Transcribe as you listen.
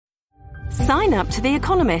Sign up to The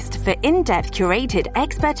Economist for in-depth curated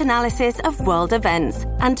expert analysis of world events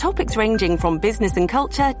and topics ranging from business and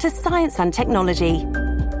culture to science and technology.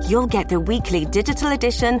 You'll get the weekly digital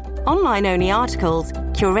edition, online-only articles,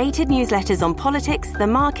 curated newsletters on politics, the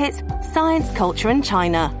markets, science, culture and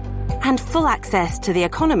China, and full access to The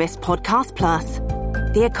Economist Podcast Plus.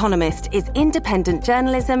 The Economist is independent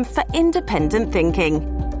journalism for independent thinking.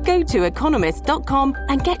 Go to economist.com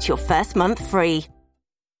and get your first month free.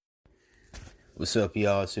 What's up,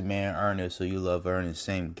 y'all? It's your man Ernest, so you love Ernest,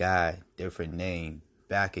 same guy, different name.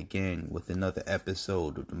 Back again with another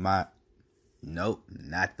episode of not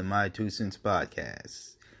the My Two Cents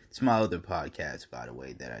podcast. It's my other podcast, by the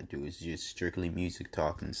way, that I do. It's just strictly music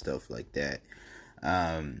talk and stuff like that.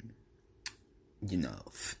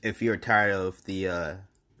 If you're tired of the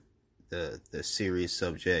serious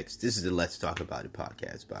subjects, this is the Let's Talk About It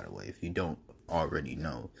podcast, by the way, if you don't already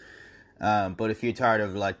know. But if you're tired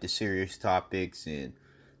of like the serious topics and,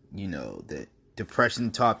 the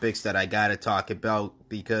depression topics that I gotta talk about,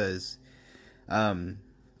 because,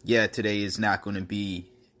 today is not going to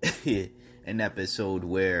be an episode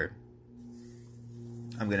where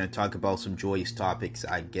I'm going to talk about some joyous topics,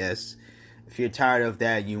 I guess. If you're tired of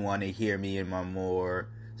that, you want to hear me in my more,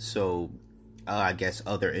 I guess,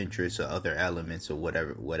 other interests or other elements or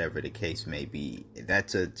whatever the case may be.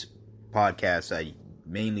 That's a podcast I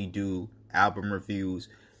mainly do album reviews,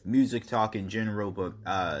 music talk in general, but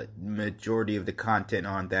majority of the content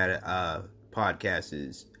on that podcast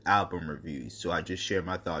is album reviews. So I just share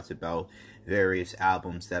my thoughts about various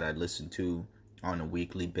albums that I listen to on a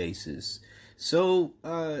weekly basis. So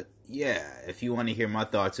if you want to hear my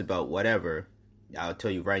thoughts about whatever, I'll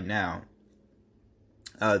tell you right now,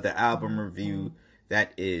 the album review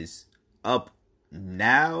that is up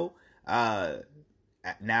now, as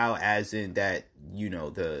in that,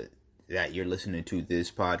 that you're listening to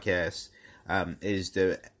this podcast, is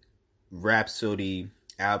the Rhapsody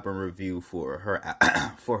album review for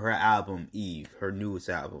her album Eve, her newest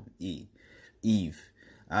album Eve.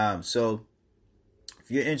 So if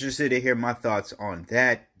you're interested to hear my thoughts on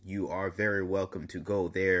that, you are very welcome to go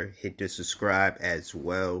there, hit the subscribe as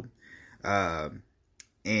well,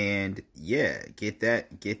 and get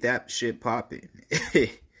that shit popping.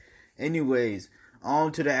 Anyways,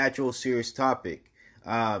 on to the actual serious topic.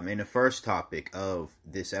 And the first topic of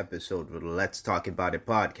this episode of the Let's Talk About It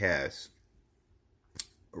podcast.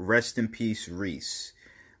 Rest in peace, Reese.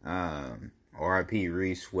 R.I.P.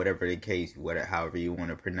 Reese, whatever the case, however you want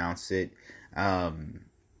to pronounce it.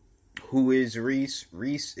 Who is Reese?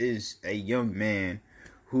 Reese is a young man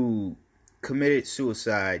who committed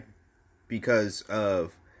suicide because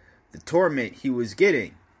of the torment he was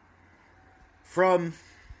getting from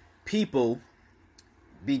people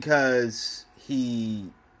because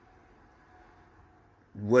he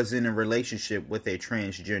was in a relationship with a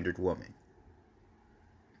transgendered woman.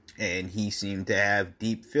 And he seemed to have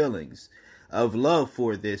deep feelings of love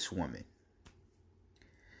for this woman.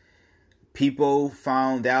 People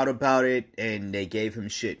found out about it and they gave him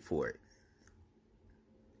shit for it.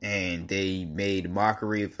 And they made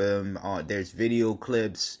mockery of him. There's video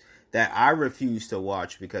clips that I refuse to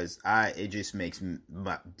watch because it just makes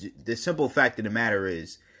the simple fact of the matter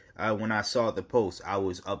is, when I saw the post, I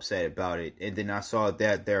was upset about it. And then I saw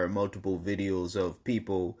that there are multiple videos of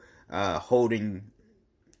people holding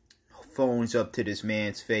phones up to this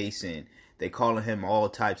man's face and they calling him all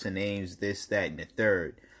types of names, this, that, and the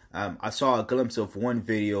third. I saw a glimpse of one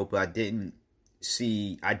video, but I didn't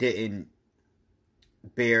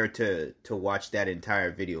bear to watch that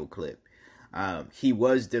entire video clip. He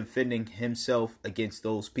was defending himself against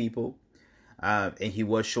those people, and he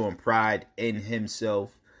was showing pride in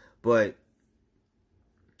himself, but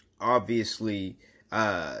obviously,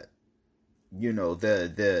 the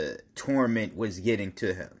torment was getting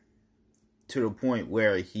to him to the point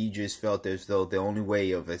where he just felt as though the only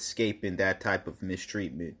way of escaping that type of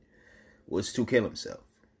mistreatment was to kill himself.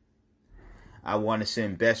 I want to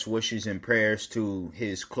send best wishes and prayers to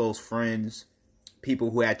his close friends,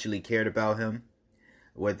 people who actually cared about him,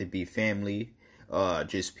 whether it be family,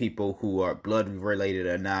 just people who are blood related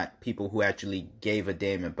or not, people who actually gave a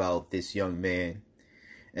damn about this young man,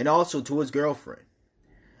 and also to his girlfriend.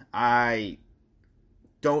 I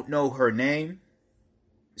don't know her name,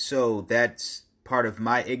 so that's part of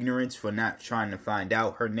my ignorance for not trying to find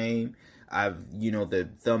out her name. The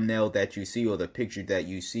thumbnail that you see or the picture that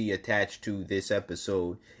you see attached to this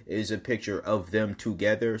episode is a picture of them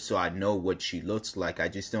together, so I know what she looks like. I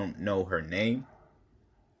just don't know her name.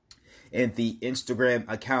 And the Instagram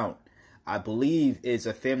account, I believe, is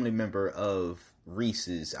a family member of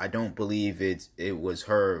Reese's. I don't believe it was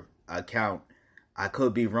her account. I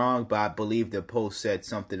could be wrong, but I believe the post said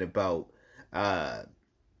something about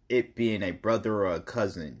it being a brother or a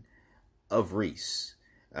cousin of Reese.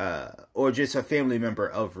 Or just a family member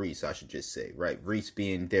of Reese, I should just say, right? Reese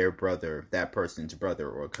being their brother, that person's brother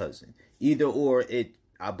or cousin. Either or,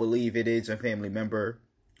 I believe it is a family member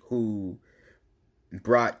who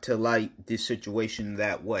brought to light this situation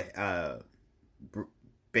that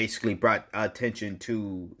basically brought attention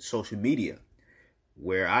to social media,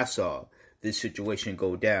 where I saw this situation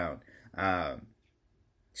go down.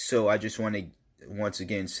 So I just want to once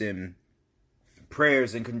again send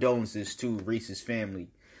prayers and condolences to Reese's family,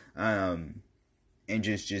 and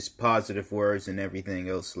just positive words and everything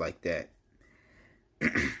else like that.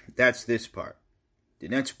 That's this part. The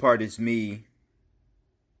next part is me,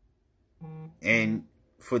 and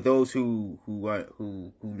for those who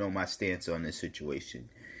know my stance on this situation,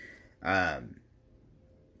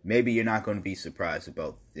 maybe you're not going to be surprised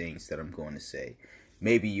about things that I'm going to say.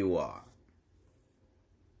 Maybe you are.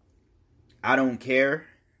 I don't care.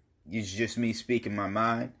 It's just me speaking my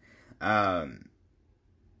mind.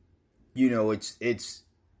 It's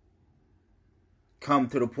come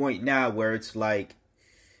to the point now where it's like,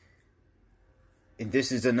 and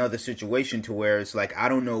this is another situation to where it's like, I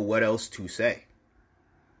don't know what else to say.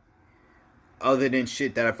 Other than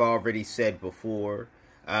shit that I've already said before.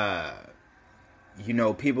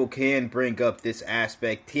 People can bring up this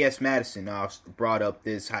aspect. T.S. Madison brought up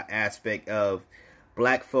this aspect of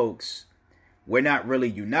black folks. We're not really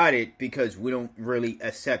united because we don't really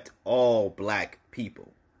accept all black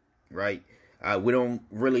people, right? We don't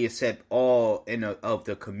really accept all of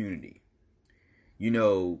the community.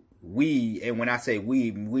 We, and when I say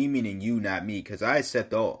we meaning you, not me, because I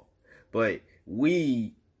accept all. But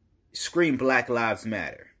we scream Black Lives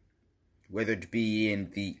Matter. Whether it be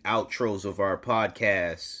in the outros of our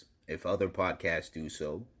podcasts, if other podcasts do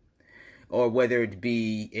so, or whether it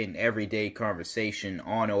be in everyday conversation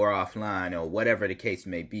on or offline, or whatever the case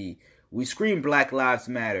may be, we scream Black Lives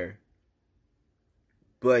Matter,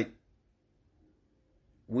 but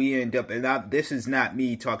we end up, and this is not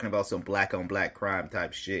me talking about some black on black crime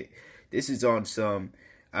type shit. This is on some,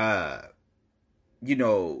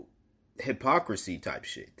 hypocrisy type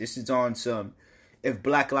shit. This is on some, if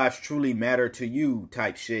black lives truly matter to you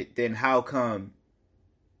type shit, then how come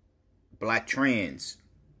black trans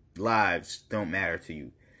lives don't matter to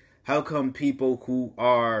you? How come people who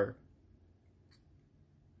are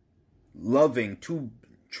loving to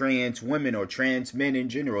trans women or trans men in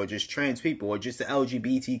general, or just trans people, or just the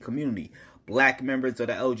LGBT community, black members of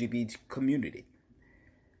the LGBT community,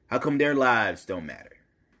 how come their lives don't matter?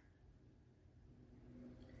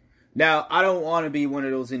 Now, I don't want to be one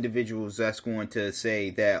of those individuals that's going to say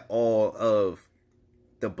that all of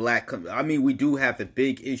the black... we do have a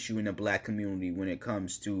big issue in the black community when it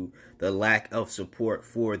comes to the lack of support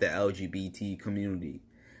for the LGBT community.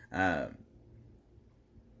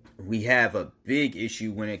 We have a big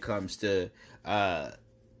issue when it comes to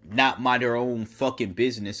not mind their own fucking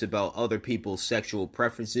business about other people's sexual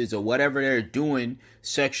preferences or whatever they're doing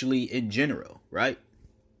sexually in general, right?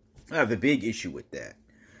 I have a big issue with that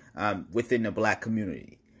within the black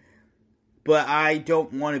community. But I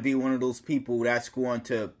don't want to be one of those people that's going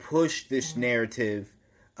to push this narrative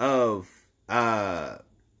of, black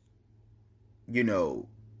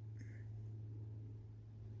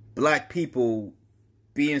people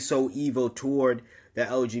being so evil toward the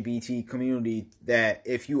LGBT community that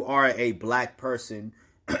if you are a black person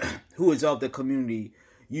who is of the community,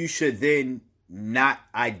 you should then not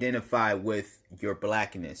identify with your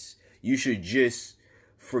blackness. You should just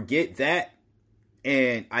forget that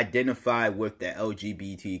and identify with the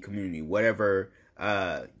LGBT community, whatever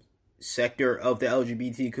sector of the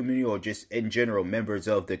LGBT community or just in general members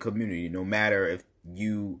of the community, no matter if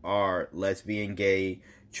you are lesbian, gay,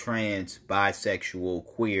 trans, bisexual,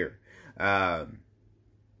 queer, I'm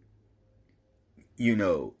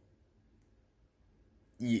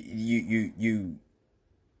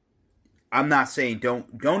not saying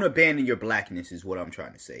don't abandon your blackness is what I'm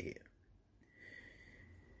trying to say here.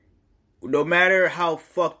 No matter how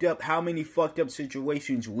many fucked up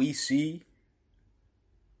situations we see,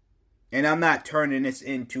 and I'm not turning this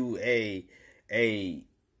into a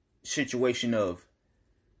situation of,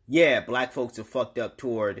 yeah, black folks are fucked up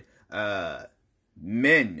toward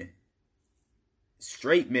men,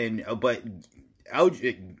 straight men, but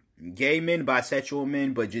gay men, bisexual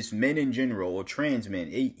men, but just men in general, or trans men,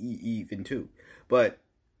 even too. But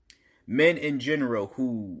men in general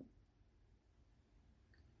who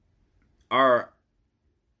are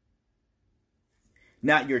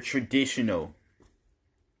not your traditional.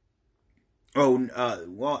 I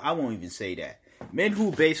won't even say that. Men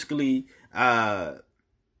who basically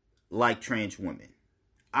like trans women.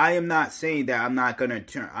 I am not saying that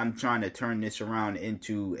I'm trying to turn this around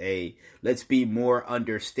into a let's be more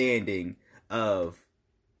understanding of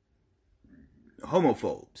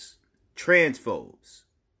homophobes, transphobes,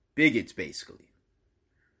 bigots, basically.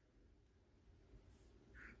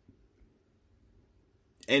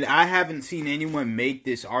 And I haven't seen anyone make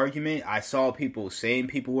this argument. I saw people saying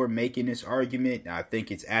people were making this argument. I think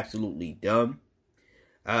it's absolutely dumb.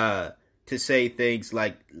 To say things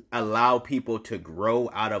like allow people to grow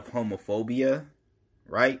out of homophobia,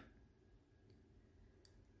 right?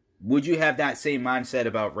 Would you have that same mindset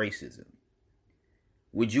about racism?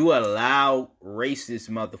 Would you allow racist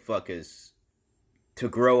motherfuckers to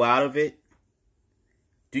grow out of it?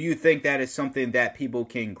 Do you think that is something that people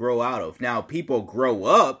can grow out of? Now, people grow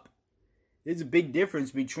up. There's a big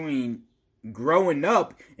difference between growing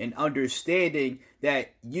up and understanding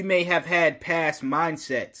that you may have had past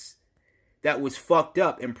mindsets that was fucked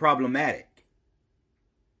up and problematic.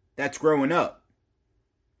 That's growing up.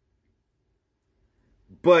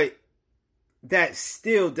 But that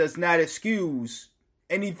still does not excuse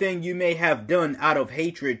anything you may have done out of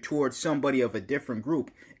hatred towards somebody of a different group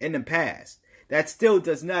in the past. That still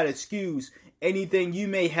does not excuse anything you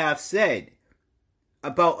may have said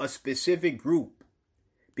about a specific group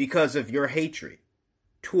because of your hatred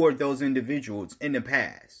toward those individuals in the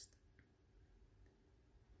past.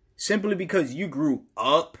 Simply because you grew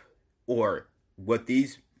up, or what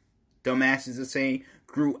these dumbasses are saying,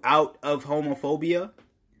 grew out of homophobia.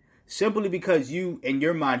 Simply because you, in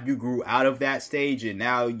your mind, you grew out of that stage and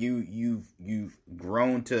now you've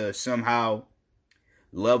grown to somehow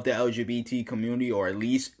love the LGBT community, or at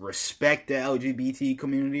least respect the LGBT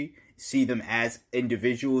community, see them as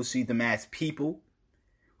individuals, see them as people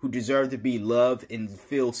who deserve to be loved and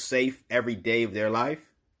feel safe every day of their life.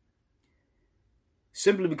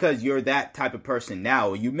 Simply because you're that type of person now,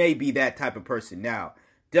 or you may be that type of person now,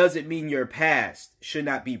 doesn't mean your past should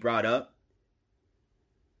not be brought up.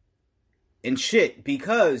 And shit,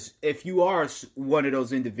 because if you are one of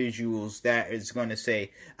those individuals that is going to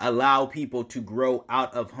say, allow people to grow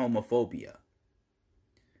out of homophobia,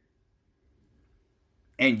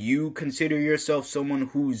 and you consider yourself someone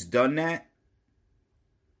who's done that,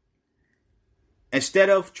 instead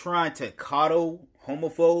of trying to coddle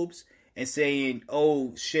homophobes and saying,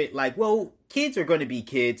 oh shit, like, well, kids are going to be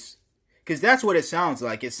kids. Because that's what it sounds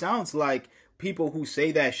like. It sounds like people who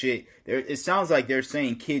say that shit, it sounds like they're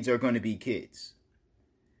saying kids are going to be kids.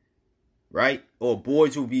 Right? Or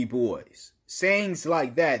boys will be boys. Sayings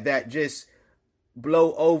like that just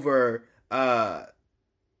blow over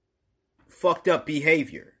fucked up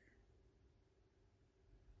behavior.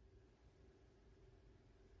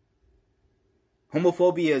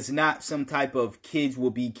 Homophobia is not some type of kids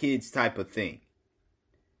will be kids type of thing.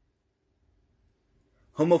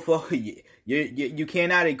 Homophobia, you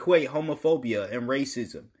cannot equate homophobia and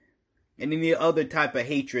racism and any other type of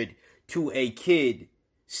hatred to a kid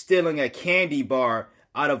stealing a candy bar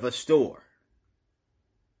out of a store.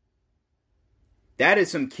 That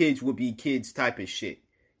is some kids will be kids type of shit.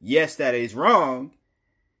 Yes, that is wrong.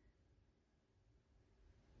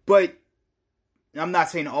 But I'm not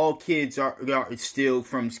saying all kids are steal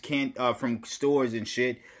from stores and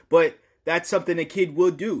shit, but that's something a kid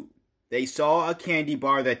will do. They saw a candy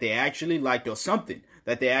bar that they actually liked, or something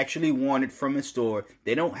that they actually wanted from a store.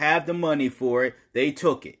 They don't have the money for it. They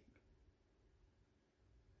took it.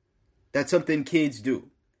 That's something kids do.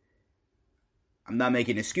 I'm not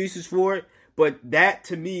making excuses for it, but that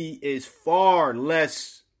to me is far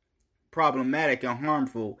less problematic and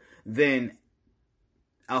harmful than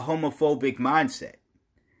a homophobic mindset.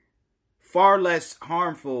 Far less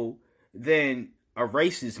harmful than a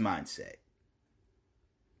racist mindset.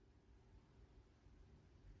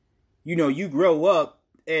 You know, you grow up,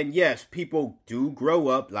 and yes, people do grow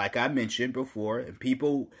up, like I mentioned before, and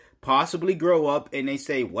people possibly grow up and they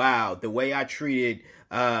say, wow, the way I treated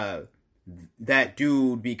that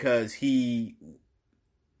dude because he,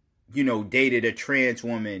 dated a trans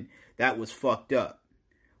woman, that was fucked up.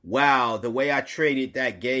 Wow, the way I treated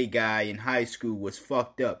that gay guy in high school was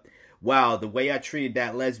fucked up. Wow, the way I treated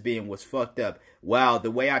that lesbian was fucked up. Wow, the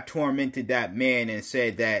way I tormented that man and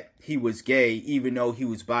said that he was gay, even though he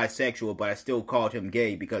was bisexual, but I still called him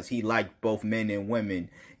gay because he liked both men and women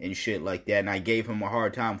and shit like that, and I gave him a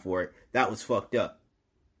hard time for it. That was fucked up.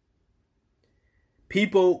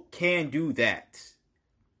 People can do that.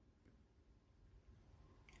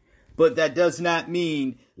 But that does not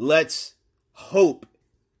mean let's hope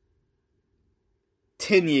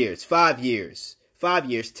 10 years, 5 years,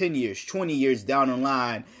 10 years, 20 years down the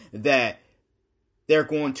line that they're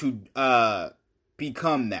going to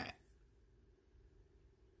become that.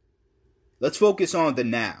 Let's focus on the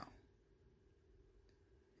now.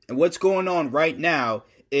 And what's going on right now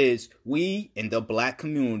is we in the black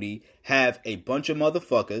community have a bunch of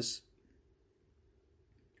motherfuckers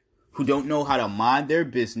who don't know how to mind their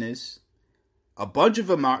business. A bunch of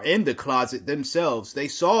them are in the closet themselves. They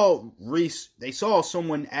saw Reese. They saw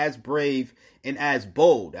someone as brave and as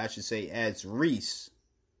bold, I should say, as Reese,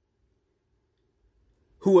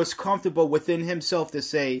 who was comfortable within himself to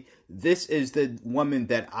say, this is the woman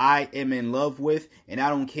that I am in love with, and I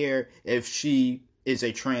don't care if she is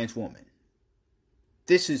a trans woman.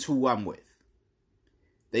 This is who I'm with.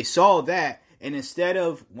 They saw that, and instead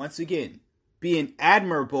of, once again, being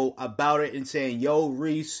admirable about it and saying, yo,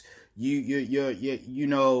 Reese, you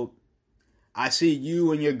know, I see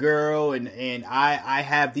you and your girl, and I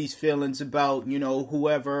have these feelings about, you know,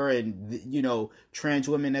 whoever, and, you know, trans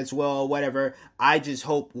women as well, whatever. I just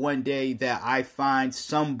hope one day that I find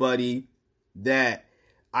somebody that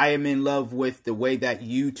I am in love with the way that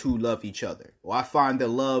you two love each other. Or I find the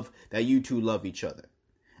love that you two love each other.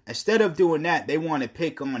 Instead of doing that, they want to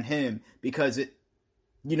pick on him because,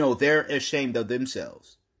 they're ashamed of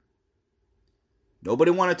themselves.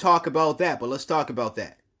 Nobody want to talk about that, but let's talk about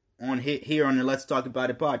that on here on the Let's Talk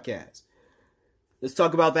About It podcast. Let's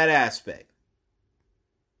talk about that aspect.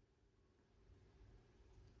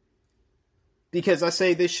 Because I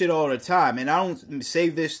say this shit all the time, and I don't say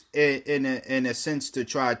this in a sense to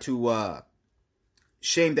try to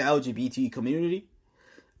shame the LGBT community.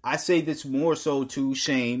 I say this more so to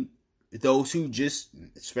shame those who just,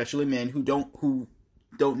 especially men, who don't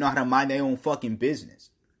know how to mind their own fucking business.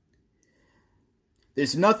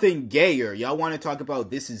 There's nothing gayer. Y'all want to talk about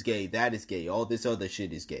this is gay, that is gay, all this other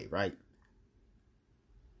shit is gay, right?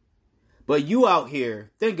 But you out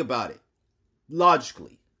here, think about it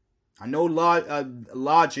logically. I know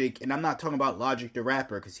Logic, and I'm not talking about Logic the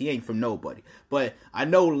rapper because he ain't from nobody. But I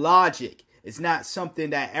know Logic is not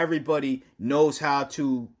something that everybody knows how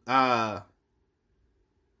to.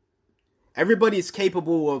 Everybody is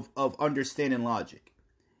capable of understanding logic.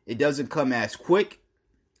 It doesn't come as quick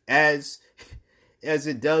as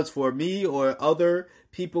it does for me or other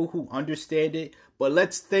people who understand it. But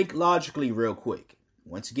let's think logically real quick.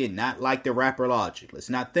 Once again, not like the rapper Logic. Let's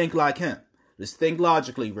not think like him. Let's think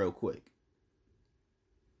logically real quick.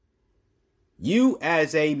 You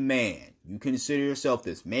as a man, you consider yourself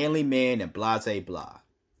this manly man and blah, blah, blah.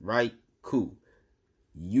 Right? Cool.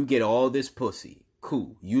 You get all this pussy.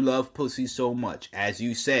 Cool. You love pussy so much, as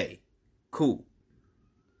you say. Cool.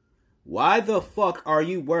 Why the fuck are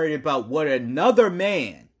you worried about what another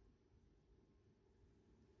man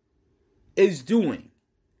is doing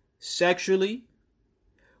sexually?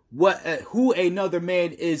 Who another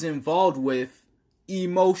man is involved with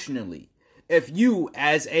emotionally? If you,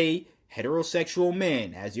 as a heterosexual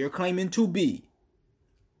man, as you're claiming to be,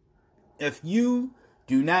 if you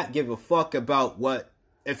do not give a fuck about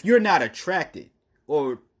if you're not attracted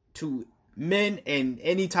or to men in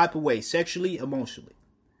any type of way, sexually, emotionally,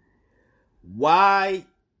 why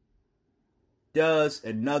does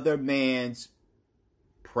another man's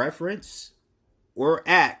preference or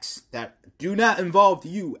acts that do not involve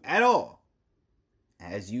you at all,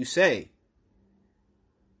 as you say,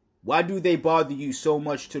 why do they bother you so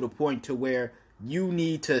much to the point to where you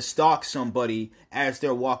need to stalk somebody as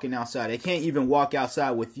they're walking outside? They can't even walk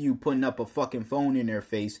outside with you putting up a fucking phone in their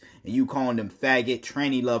face and you calling them faggot,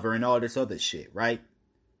 tranny lover, and all this other shit, right?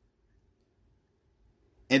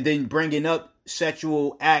 And then bringing up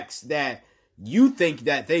sexual acts that you think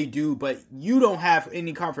that they do, but you don't have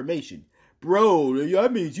any confirmation. Bro,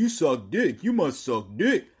 that means you suck dick. You must suck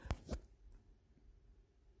dick.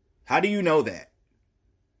 How do you know that?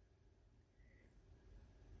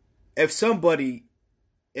 If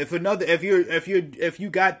you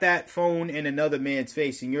got that phone in another man's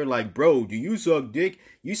face and you're like, bro, do you suck dick?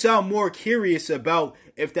 You sound more curious about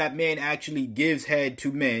if that man actually gives head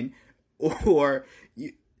to men, or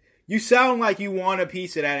you sound like you want a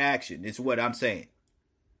piece of that action, is what I'm saying.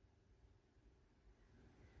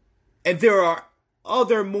 And there are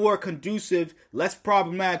other more conducive, less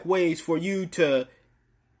problematic ways for you to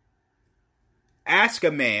ask a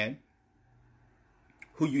man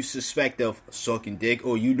who you suspect of sucking dick,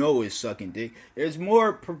 or you know is sucking dick. There's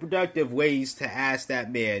more productive ways to ask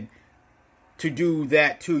that man to do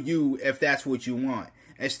that to you if that's what you want,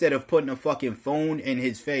 instead of putting a fucking phone in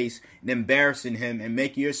his face and embarrassing him and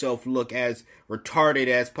making yourself look as retarded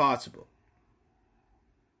as possible.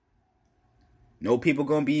 No, people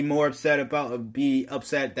gonna be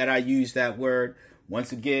upset that I use that word.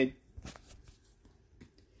 Once again,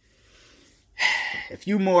 if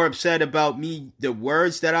you're more upset about me, the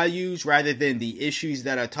words that I use, rather than the issues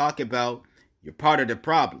that I talk about, you're part of the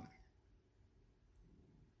problem.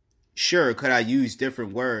 Sure, could I use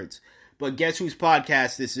different words? But guess whose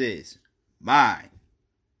podcast this is? Mine.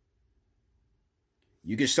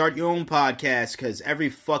 You can start your own podcast, because every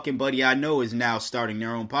fucking buddy I know is now starting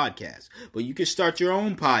their own podcast. But you can start your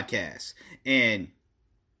own podcast and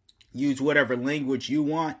use whatever language you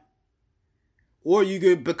want. Or you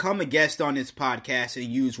could become a guest on this podcast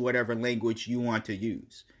and use whatever language you want to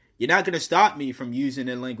use. You're not going to stop me from using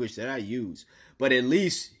the language that I use. But at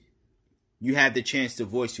least you have the chance to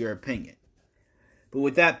voice your opinion. But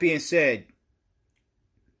with that being said,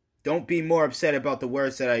 don't be more upset about the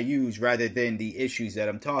words that I use rather than the issues that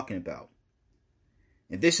I'm talking about.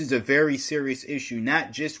 And this is a very serious issue,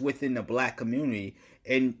 not just within the black community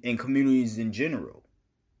and communities in general.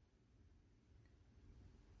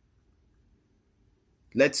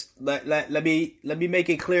 Let me make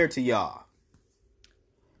it clear to y'all.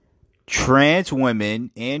 Trans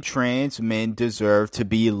women and trans men deserve to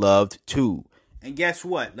be loved too. And guess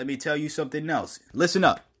what? Let me tell you something else. Listen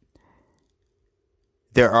up.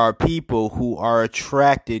 There are people who are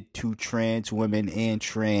attracted to trans women and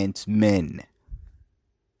trans men,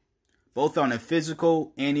 both on a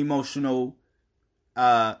physical and emotional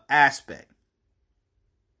aspect.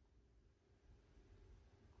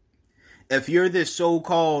 If you're this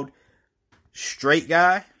so-called straight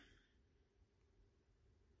guy,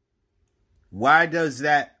 why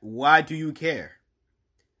do you care?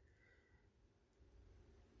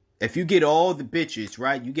 If you get all the bitches,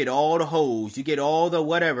 right? You get all the hoes, you get all the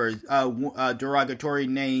whatever derogatory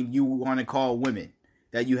name you want to call women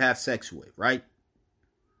that you have sex with, right?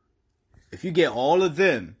 If you get all of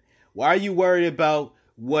them, why are you worried about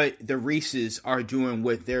what the Reeses are doing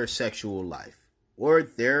with their sexual life? Or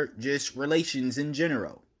their just relations in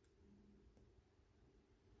general?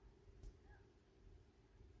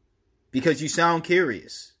 Because you sound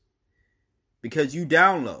curious. Because you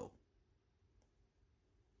down low.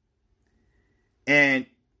 And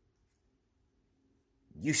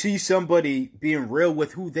you see somebody being real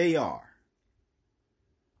with who they are.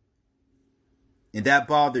 And that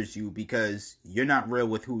bothers you because you're not real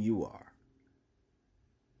with who you are.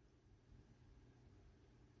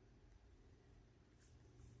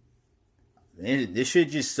 Man, this shit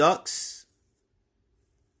just sucks.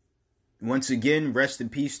 Once again, rest in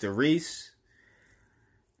peace to Reese.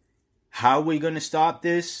 How are we going to stop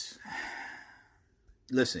this?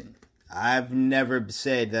 Listen, I've never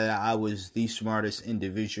said that I was the smartest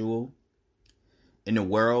individual in the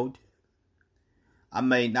world. I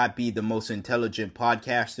may not be the most intelligent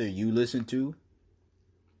podcaster you listen to.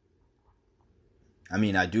 I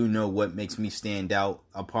mean, I do know what makes me stand out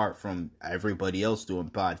apart from everybody else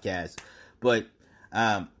doing podcasts. But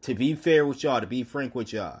to be fair with y'all, to be frank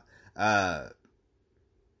with y'all,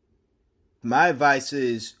 my advice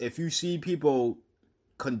is, if you see people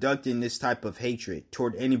conducting this type of hatred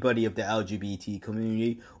toward anybody of the LGBT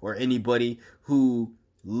community or anybody who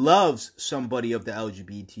loves somebody of the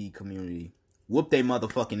LGBT community, whoop they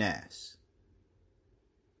motherfucking ass.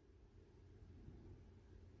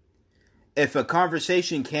 If a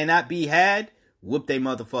conversation cannot be had, whoop they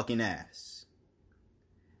motherfucking ass.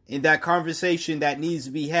 And that conversation that needs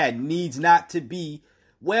to be had needs not to be,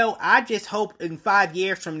 well, I just hope in 5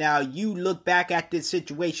 years from now you look back at this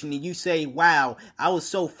situation and you say, wow, I was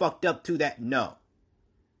so fucked up to that. No.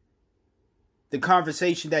 The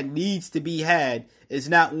conversation that needs to be had is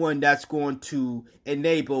not one that's going to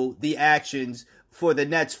enable the actions for the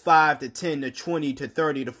next 5 to 10 to 20 to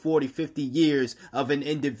 30 to 40, 50 years of an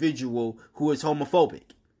individual who is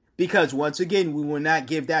homophobic. Because once again, we will not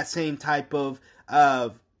give that same type of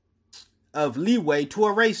leeway to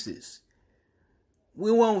a racist. We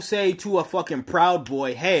won't say to a fucking Proud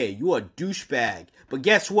Boy, hey, you a douchebag. But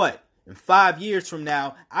guess what? In 5 years from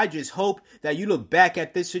now, I just hope that you look back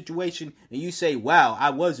at this situation and you say, wow,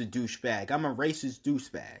 I was a douchebag. I'm a racist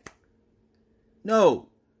douchebag. No.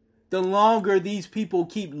 The longer these people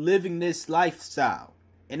keep living this lifestyle,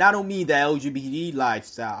 and I don't mean the LGBT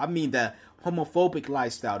lifestyle, I mean the homophobic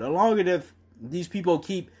lifestyle. The longer these people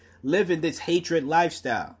keep living this hatred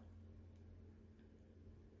lifestyle,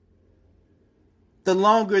 the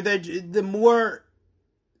more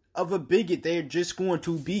of a bigot they're just going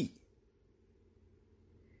to be.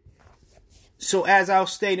 So as I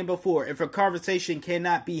was stating before, if a conversation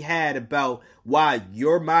cannot be had about why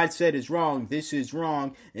your mindset is wrong, this is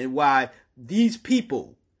wrong, and why these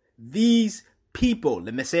people,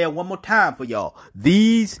 let me say it one more time for y'all,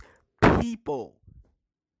 these people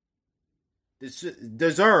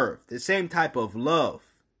deserve the same type of love,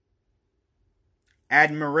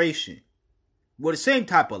 admiration, Well, the same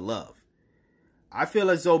type of love. I feel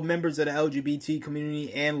as though members of the LGBT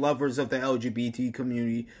community and lovers of the LGBT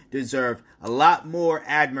community deserve a lot more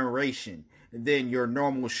admiration than your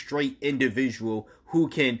normal straight individual who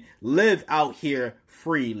can live out here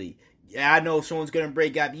freely. Yeah, I know someone's going to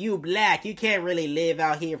break up. You black, you can't really live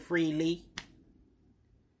out here freely.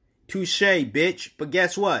 Touche, bitch. But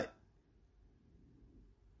guess what?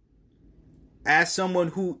 As someone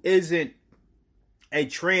who isn't a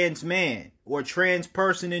trans man or a trans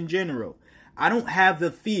person in general, I don't have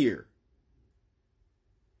the fear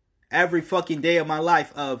every fucking day of my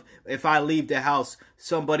life of if I leave the house,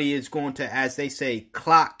 somebody is going to, as they say,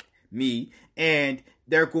 clock me, and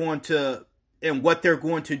they're going to, and what they're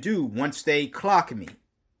going to do once they clock me.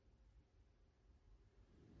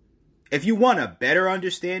 If you want a better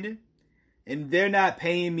understanding, and they're not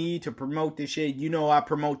paying me to promote this shit, you know I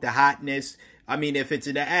promote the hotness. I mean, if it's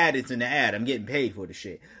in the ad, it's in the ad. I'm getting paid for the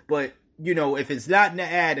shit. But, you know, if it's not in the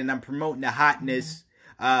ad and I'm promoting the hotness,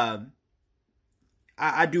 I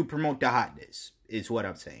do promote the hotness, is what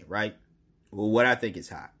I'm saying, right? Well, what I think is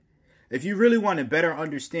hot. If you really want a better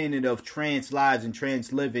understanding of trans lives and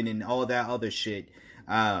trans living and all that other shit,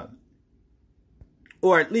 or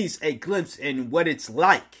at least a glimpse in what it's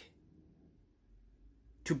like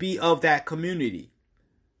to be of that community,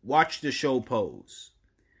 watch the show Pose.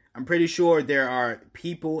 I'm pretty sure there are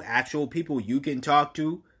people, actual people you can talk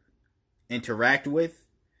to, interact with,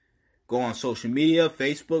 go on social media,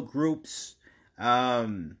 Facebook groups,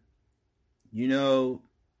 you know,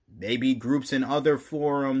 maybe groups in other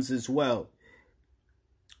forums as well.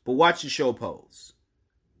 But watch the show Pose.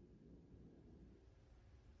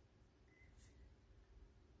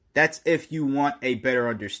 That's if you want a better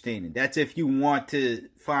understanding. That's if you want to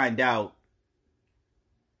find out.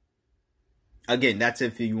 Again, that's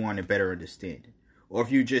if you want a better understanding. Or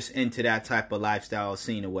if you're just into that type of lifestyle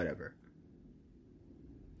scene or whatever.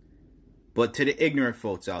 But to the ignorant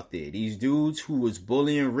folks out there, these dudes who was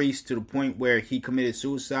bullying Reese to the point where he committed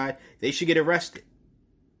suicide, they should get arrested.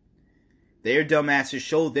 Their dumbasses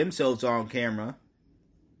showed themselves on camera.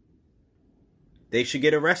 They should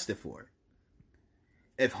get arrested for it.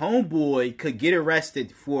 If Homeboy could get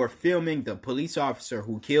arrested for filming the police officer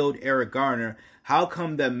who killed Eric Garner, how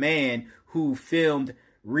come the man who filmed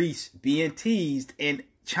Reese being teased and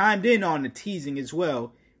chimed in on the teasing as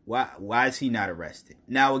well, why is he not arrested?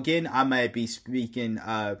 Now, again, I might be speaking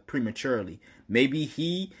prematurely. Maybe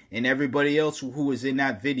he and everybody else who was in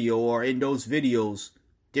that video or in those videos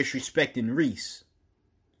disrespecting Reese,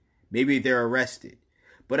 maybe they're arrested.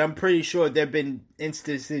 But I'm pretty sure there have been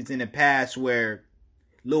instances in the past where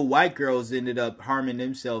little white girls ended up harming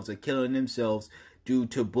themselves or killing themselves due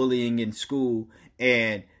to bullying in school,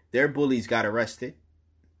 and their bullies got arrested.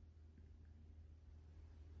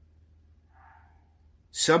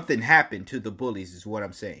 Something happened to the bullies is what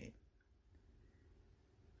I'm saying.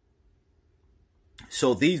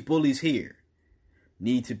 So these bullies here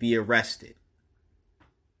need to be arrested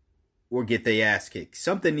or get their ass kicked.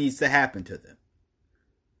 Something needs to happen to them.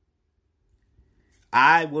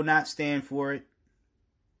 I will not stand for it.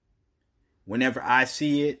 Whenever I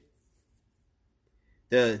see it,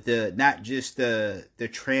 the not just the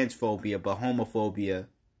transphobia, but homophobia,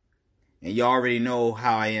 and you already know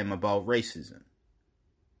how I am about racism.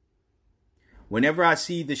 Whenever I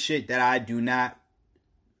see the shit that I do not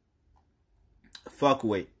fuck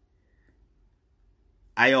with,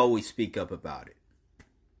 I always speak up about it.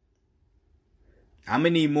 I'm gonna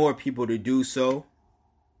need more people to do so.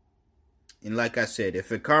 And like I said,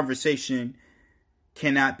 if a conversation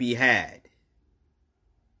cannot be had,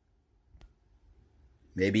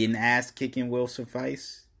 maybe an ass kicking will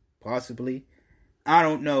suffice. Possibly. I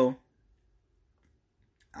don't know.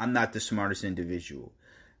 I'm not the smartest individual.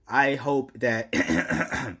 I hope that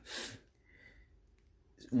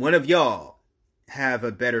one of y'all have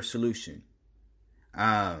a better solution.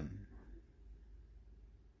 Or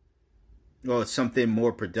something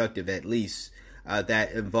more productive at least.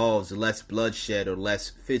 That involves less bloodshed or less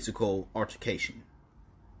physical altercation.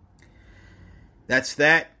 That's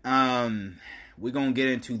that. We're going to get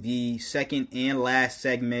into the second and last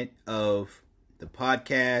segment of the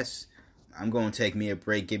podcast. I'm going to take me a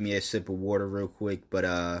break, give me a sip of water real quick,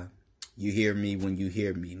 but you hear me when you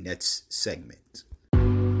hear me. Next segment.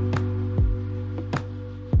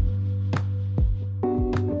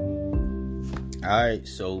 Alright,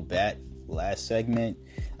 so back, last segment.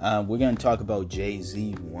 We're going to talk about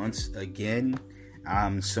Jay-Z once again.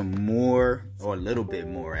 Some more, or a little bit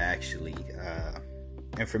more actually,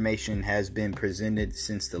 information has been presented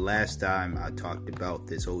since the last time I talked about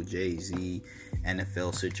this whole Jay-Z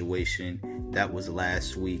NFL situation. That was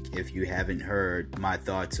last week. If you haven't heard my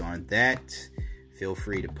thoughts on that, feel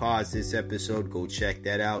free to pause this episode, go check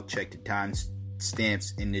that out, check the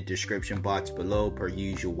timestamps in the description box below per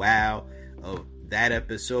usual of that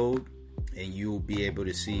episode, and you'll be able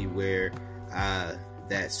to see where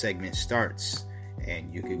that segment starts,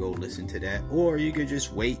 and you could go listen to that, or you could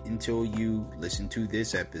just wait until you listen to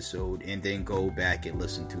this episode and then go back and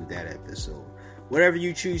listen to that episode. Whatever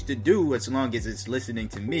you choose to do, as long as it's listening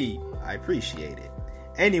to me, I appreciate it.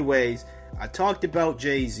 Anyways, I talked about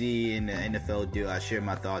Jay-Z and the NFL deal. I shared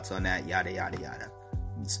my thoughts on that, yada, yada, yada.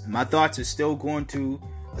 My thoughts are still going to,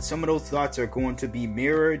 some of those thoughts are going to be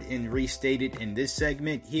mirrored and restated in this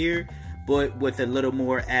segment here, but with a little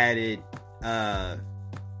more added,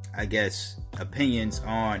 opinions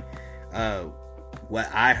on what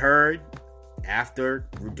I heard after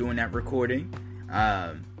doing that recording.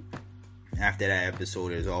 After that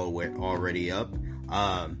episode is already up.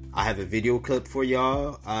 I have a video clip for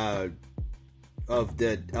y'all of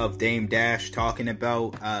Dame Dash talking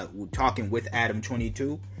with Adam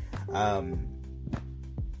 22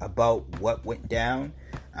 about what went down,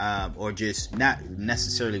 or just not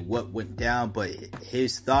necessarily what went down, but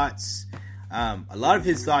his thoughts. A lot of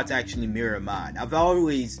his thoughts actually mirror mine. I've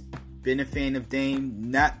always been a fan of Dame.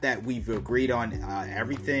 Not that we've agreed on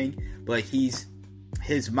everything, but his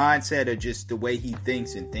mindset, or just the way he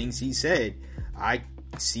thinks and things he said, I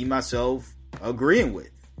see myself agreeing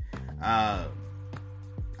with.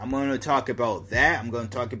 I'm going to talk about that. I'm going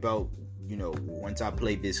to talk about, once I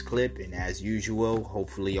play this clip, and as usual,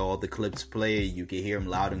 hopefully all the clips play, you can hear them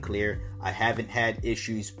loud and clear. I haven't had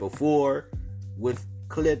issues before with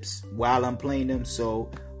clips while I'm playing them, so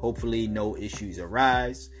hopefully no issues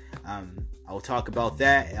arise. I'll talk about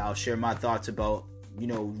that, and I'll share my thoughts about,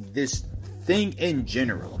 this thing in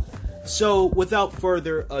general. So without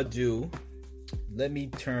further ado, let me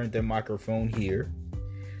turn the microphone here.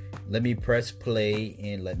 Let me press play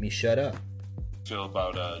and let me shut up. Feel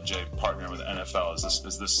about Jay partnering with the NFL?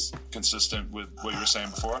 Is this consistent with what you were saying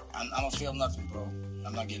before? I don't feel nothing, bro.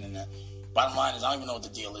 I'm not getting in that. Bottom line is, I don't even know what the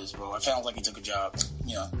deal is, bro. It sounds like he took a job,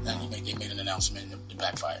 and they made an announcement and it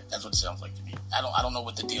backfired. That's what it sounds like to me. I don't know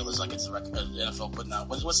what the deal is. Like, it's the NFL putting out.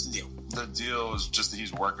 What's the deal? The deal is just that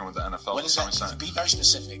he's working with the NFL. What is that? Be very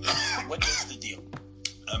specific. What is the deal?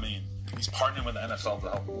 I mean, he's partnering with the NFL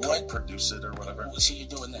to help produce it or whatever. So you're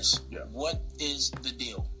doing this. Yeah. What is the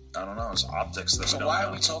deal? I don't know. It's optics that we don't know. So why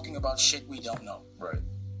are we talking about shit we don't know? Right.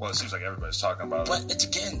 Well, it seems like everybody's talking about it. But it's,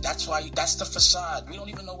 again, that's the facade. We don't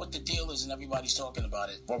even know what the deal is, and everybody's talking about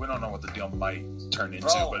it. Well, we don't know what the deal might turn into,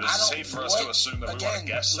 but it's safe for us to assume that we want to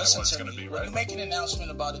guess at what it's going to be, right? When you make an announcement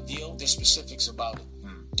about a deal, there's specifics about it.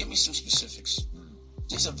 Give me some specifics.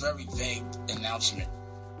 This is a very vague announcement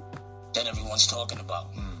that everyone's talking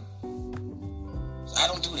about. I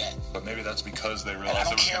don't do that. But maybe that's because they realized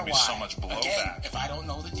there was going to be so much blowback. Again, if I don't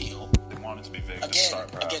know the deal, they want it to be vague to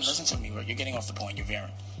start, perhaps. Again, listen to me, you're getting off the point, you're veering.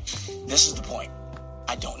 This is the point.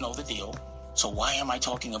 I don't know the deal, so why am I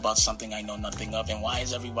talking about something I know nothing of, and why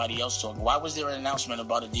is everybody else talking? Why was there an announcement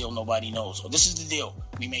about a deal nobody knows? Oh, this is the deal.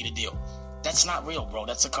 We made a deal. That's not real, bro.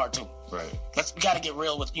 That's a cartoon. Right. We gotta get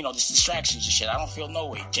real with, this distractions and shit. I don't feel no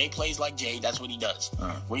way. Jay plays like Jay. That's what he does.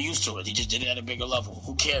 We're used to it. He just did it at a bigger level.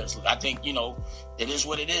 Who cares? I think, it is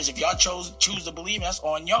what it is. If y'all choose to believe, that's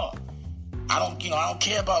on y'all. I don't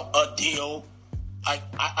care about a deal. Like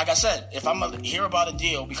I said, if I'm gonna hear about a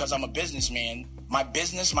deal because I'm a businessman, my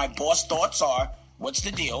boss thoughts are, what's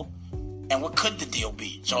the deal? And what could the deal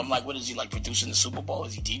be? So I'm like, what is he, like, producing the Super Bowl?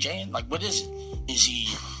 Is he DJing? Like, what is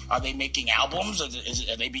it? Are they making albums?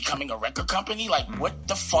 Are they becoming a record company? Like, what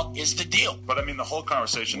the fuck is the deal? But I mean, the whole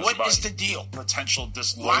conversation is about what is the deal? Potential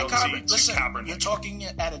disloyalty to Kaepernick. You're talking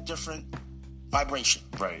at a different vibration.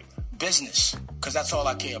 Right. Business, because that's all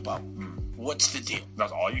I care about. What's the deal?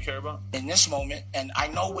 That's all you care about? In this moment, and I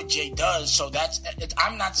know what Jay does, so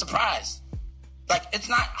I'm not surprised. Like, it's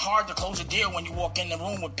not hard to close a deal when you walk in the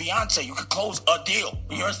room with Beyonce. You could close a deal.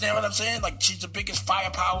 You understand what I'm saying? Like, she's the biggest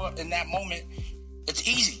firepower in that moment. It's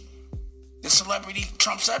easy. The celebrity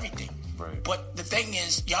trumps everything. Right. But the thing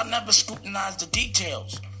is, y'all never scrutinize the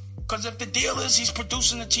details. Because if the deal is he's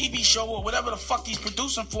producing a TV show or whatever the fuck he's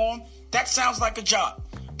producing for him, that sounds like a job.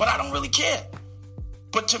 But I don't really care.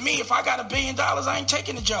 But to me, if I got $1 billion, I ain't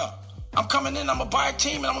taking the job. I'm coming in, I'm going to buy a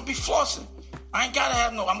team, and I'm going to be flossing. I ain't got to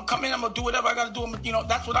have I'm going to come in, I'm going to do whatever I got to do.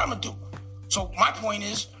 That's what I'm going to do. So my point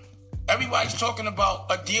is, everybody's talking about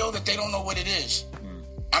a deal that they don't know what it is.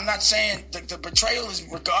 I'm not saying the betrayal is,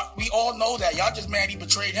 we all know that. Y'all just mad he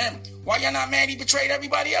betrayed him. Why y'all not mad he betrayed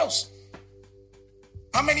everybody else?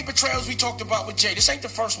 How many betrayals we talked about with Jay? This ain't the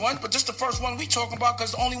first one, but this the first one we talking about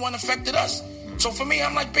because the only one affected us. So for me,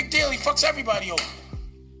 I'm like, big deal. He fucks everybody over.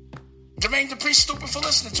 Jermaine Dupri's stupid for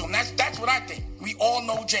listening to him. That's what I think. We all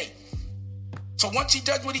know Jay. So once he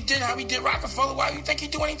does what he did, how he did Rockefeller, why do you think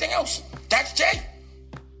he'd do anything else? That's Jay.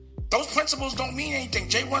 Those principles don't mean anything.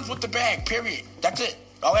 Jay runs with the bag, period. That's it.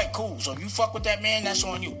 All right, cool. So if you fuck with that man, that's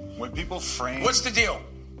on you. When people frame... What's the deal?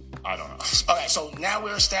 I don't know. All right, so now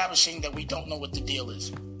we're establishing that we don't know what the deal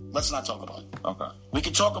is. Let's not talk about it. Okay. We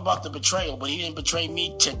can talk about the betrayal, but he didn't betray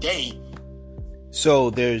me today. So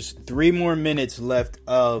there's 3 more minutes left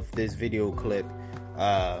of this video clip.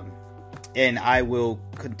 And I will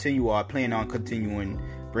continue, or I plan on continuing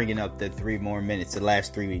bringing up the 3 more minutes, the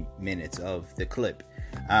last 3 minutes of the clip.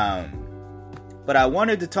 But I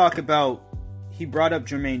wanted to talk about, he brought up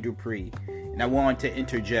Jermaine Dupri, and I wanted to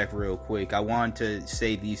interject real quick. I wanted to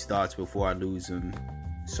say these thoughts before I lose them,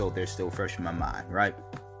 so they're still fresh in my mind, right?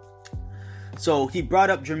 So he brought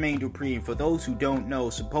up Jermaine Dupri, and for those who don't know,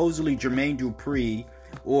 supposedly Jermaine Dupri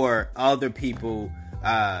or other people,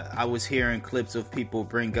 I was hearing clips of people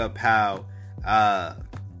bring up how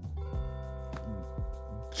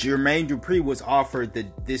Jermaine Dupri was offered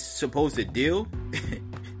this supposed deal,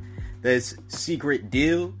 this secret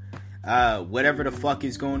deal, whatever the fuck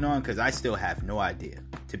is going on, because I still have no idea.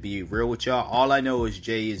 To be real with y'all, all I know is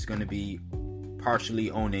Jay is going to be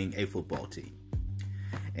partially owning a football team.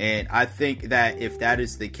 And I think that if that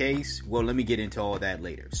is the case, well, let me get into all that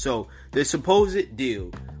later. So the supposed deal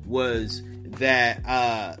was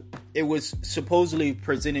that it was supposedly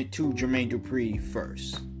presented to Jermaine Dupri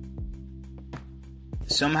first.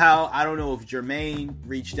 Somehow, I don't know if Jermaine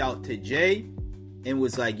reached out to Jay and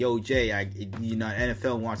was like, yo, Jay,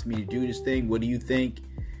 NFL wants me to do this thing. What do you think?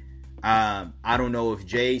 I don't know if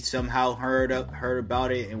Jay somehow heard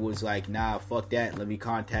about it and was like, nah, fuck that. Let me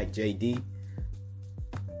contact JD.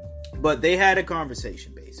 But they had a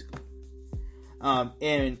conversation, basically.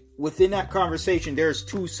 And within that conversation, there's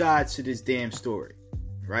 2 sides to this damn story,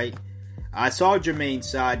 right? I saw Jermaine's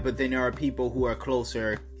side, but then there are people who are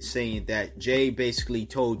closer saying that Jay basically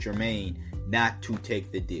told Jermaine not to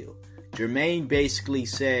take the deal. Jermaine basically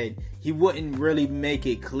said he wouldn't really make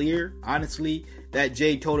it clear, honestly, that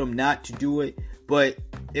Jay told him not to do it, but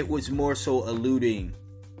it was more so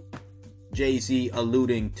Jay-Z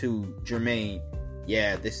alluding to Jermaine,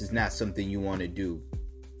 yeah, this is not something you want to do.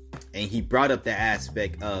 And he brought up the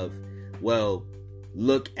aspect of, well,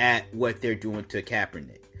 look at what they're doing to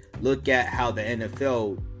Kaepernick. Look at how the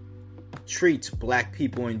NFL treats black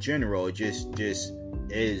people in general. It just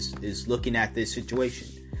is looking at this situation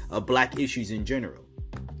of black issues in general.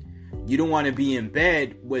 You don't want to be in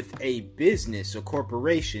bed with a business, a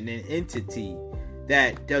corporation, an entity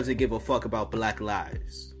that doesn't give a fuck about black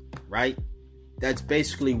lives, right? That's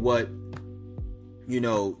basically what,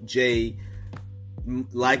 Jay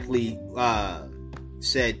likely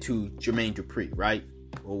said to Jermaine Dupri, right?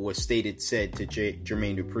 Or was said to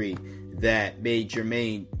Jermaine Dupri that made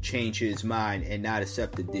Jermaine change his mind and not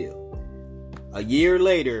accept the deal. A year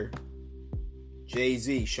later,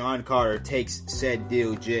 Jay-Z, Sean Carter, takes said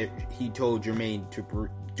deal he told Jermaine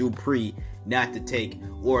Dupri not to take,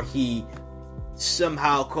 or he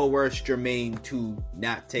somehow coerced Jermaine to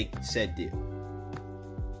not take said deal.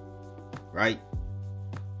 Right?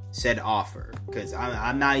 Said offer. Because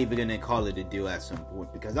I'm not even going to call it a deal at some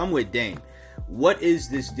point, because I'm with Dame. What is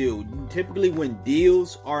this deal? Typically when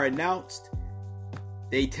deals are announced,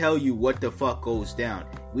 they tell you what the fuck goes down.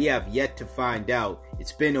 We have yet to find out.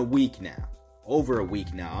 It's been a week now. Over a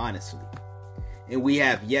week now, honestly. And we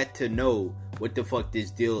have yet to know what the fuck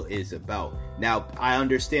this deal is about. Now, I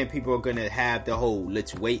understand people are going to have the whole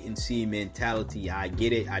let's wait and see mentality. I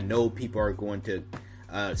get it. I know people are going to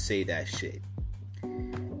say that shit.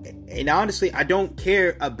 And honestly, I don't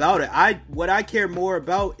care about it. What I care more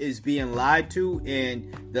about is being lied to,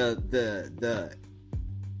 and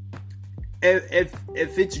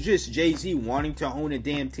if it's just Jay-Z wanting to own a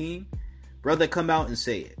damn team, brother, come out and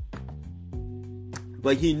say it.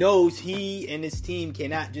 But he knows he and his team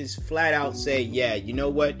cannot just flat out say, yeah, you know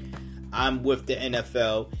what? I'm with the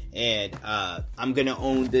NFL and I'm going to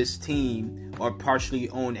own this team or partially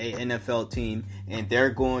own a NFL team, and they're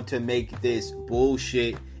going to make this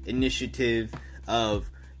bullshit initiative of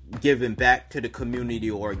giving back to the community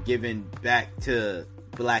or giving back to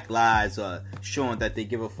black lives, showing that they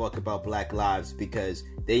give a fuck about black lives because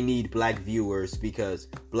they need black viewers, because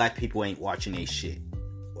black people ain't watching a shit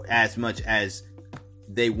as much as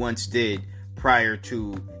they once did prior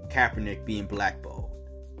to Kaepernick being blackballed,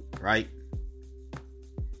 right?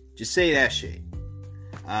 Just say that shit.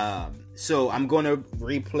 So I'm going to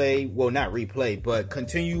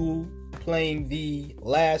continue playing the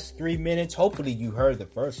last 3 minutes. Hopefully you heard the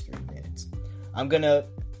first 3 minutes. I'm going to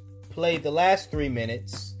play the last 3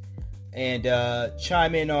 minutes and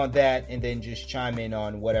chime in on that, and then just chime in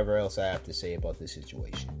on whatever else I have to say about the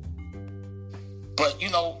situation. But,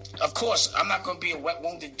 of course, I'm not going to be a wet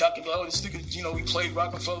wounded duck and this nigga, he played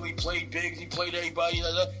Rockefeller, he played Biggs, he played everybody.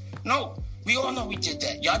 No, we all know we did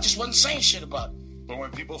that. Y'all just wasn't saying shit about it. But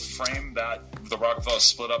when people frame that the Rockefeller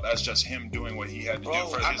split up as just him doing what he had to do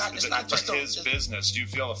for his business, do you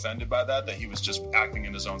feel offended by that he was just acting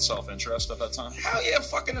in his own self-interest at that time? Hell yeah, I'm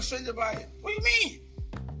fucking offended by it. What do you mean?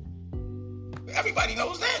 Everybody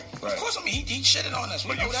knows that. Right. Of course, he shitted on us.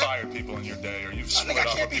 But you fired people in your day, or you've split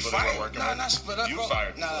up with people that you were working with. Not split up, you bro.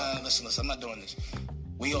 Fired people. No, listen, I'm not doing this.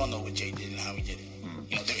 We all know what Jay did and how he did it.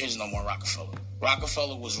 There is no more Rockefeller.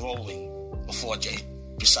 Rockefeller was rolling before Jay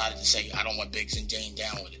decided to say, I don't want Biggs and Jane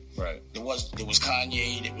down with it. Right. There was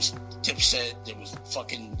Kanye, there was Dipset, there was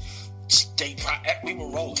fucking State. We were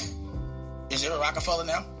rolling. Is there a Rockefeller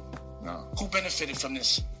now? No. Who benefited from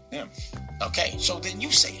this? Him. Okay, so then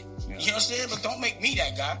you say it. Yeah. You understand? But don't make me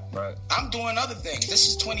that guy. Right. I'm doing other things. This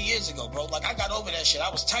is 20 years ago, bro. Like, I got over that shit. I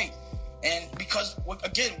was tight. And because,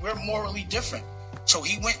 again, we're morally different. So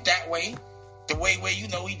he went that way, the way where,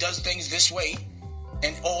 he does things this way,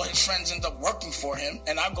 and all his friends end up working for him.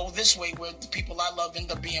 And I go this way where the people I love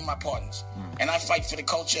end up being my partners. And I fight for the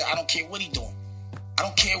culture. I don't care what he doing. I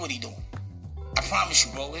don't care what he doing. I promise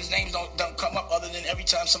you, bro. His name don't come up other than every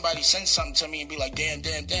time somebody sends something to me and be like, damn.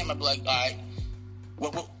 I'd be like, all right.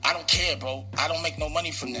 Well, I don't care, bro. I don't make no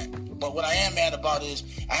money from that. But what I am mad about is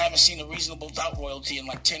I haven't seen a Reasonable Doubt royalty in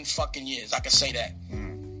like 10 fucking years. I can say that.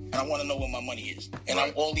 And I want to know where my money is. And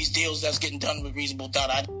all these deals that's getting done with Reasonable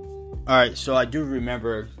Doubt. All right, so I do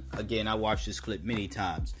remember, again, I watched this clip many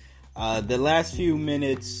times. The last few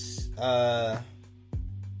minutes,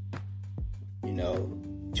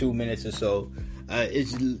 2 minutes or so,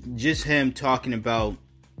 it's just him talking about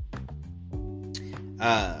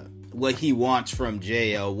what he wants from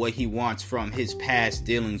JL, what he wants from his past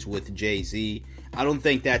dealings with Jay-Z. I don't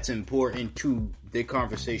think that's important to the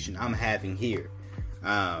conversation I'm having here.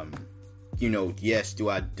 Yes, do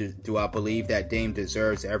I believe that Dame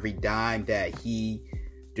deserves every dime that he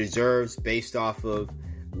deserves based off of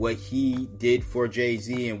what he did for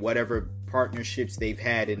Jay-Z and whatever partnerships they've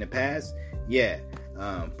had in the past? Yeah.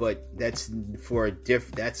 But that's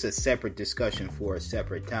that's a separate discussion for a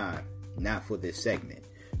separate time, not for this segment.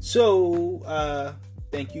 So,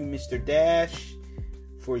 thank you, Mr. Dash,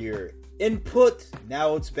 for your input.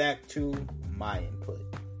 Now it's back to my input.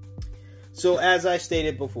 So, as I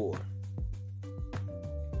stated before,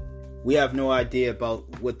 we have no idea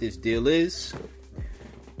about what this deal is.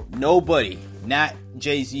 Nobody, not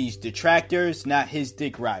Jay-Z's detractors, not his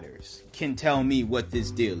dick riders, can tell me what this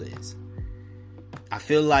deal is. I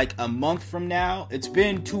feel like a month from now, it's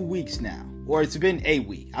been 2 weeks now, or it's been a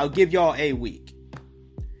week. I'll give y'all a week.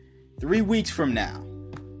 3 weeks from now,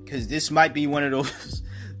 because this might be one of those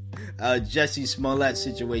Jussie Smollett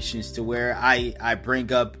situations to where I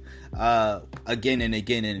bring up again and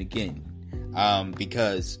again and again,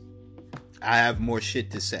 because I have more shit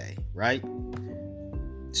to say, right?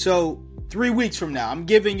 So 3 weeks from now, I'm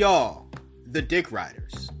giving y'all the dick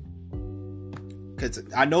riders. Because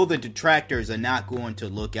I know the detractors are not going to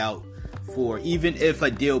look out for, even if a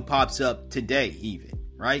deal pops up today, even,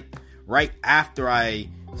 right? Right after I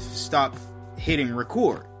stop hitting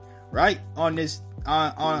record, right? On this,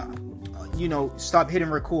 stop hitting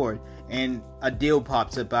record and a deal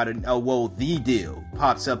pops up the deal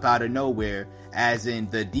pops up out of nowhere, as in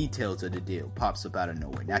the details of the deal pops up out of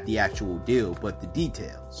nowhere. Not the actual deal, but the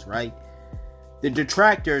details, right? The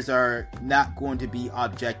detractors are not going to be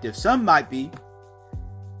objective. Some might be,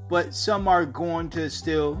 but some are going to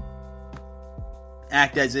still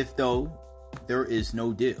act as if though there is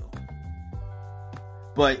no deal.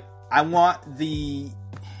 But I want and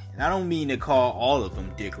I don't mean to call all of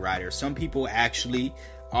them dick riders. Some people actually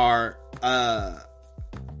are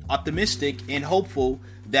optimistic and hopeful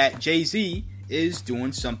that Jay-Z is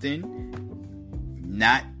doing something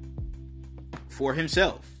not for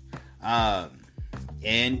himself.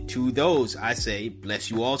 And to those, I say,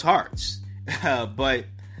 bless you all's hearts. But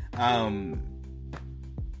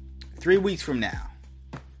 3 weeks from now,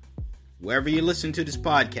 wherever you listen to this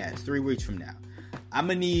podcast, 3 weeks from now, I'm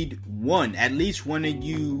going to need at least one of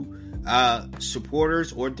you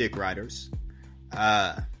supporters or dick riders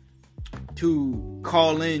to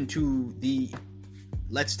call in to the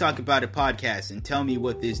Let's Talk About It podcast and tell me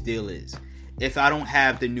what this deal is. If I don't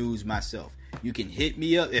have the news myself, you can hit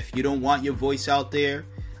me up. If you don't want your voice out there,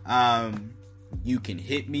 you can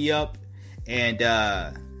hit me up and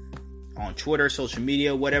on Twitter, social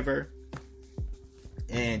media, whatever,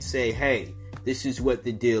 and say, hey, this is what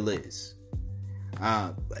the deal is.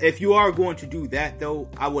 If you are going to do that, though,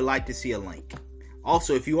 I would like to see a link.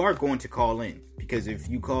 Also, if you are going to call in, because if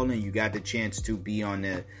you call in, you got the chance to be on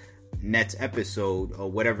the next episode, or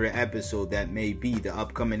whatever the episode that may be, the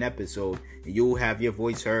upcoming episode. You'll have your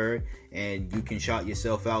voice heard, and you can shout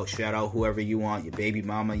yourself out, shout out whoever you want, your baby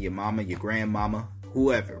mama, your grandmama,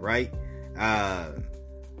 whoever, right?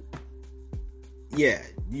 Yeah,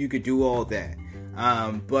 you could do all that.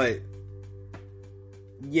 But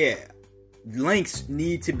yeah, links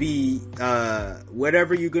need to be,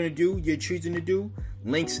 whatever you're going to do, you're choosing to do,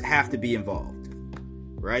 links have to be involved,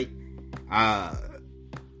 right?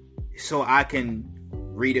 So I can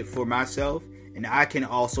read it for myself, and I can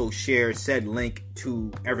also share said link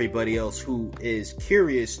to everybody else who is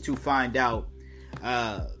curious to find out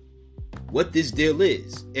what this deal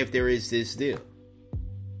is, if there is this deal.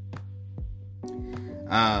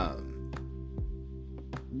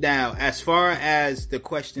 Now, as far as the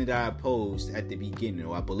question that I posed at the beginning,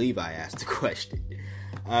 or I believe I asked the question,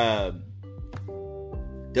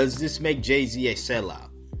 does this make Jay-Z a sellout?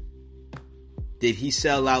 Did he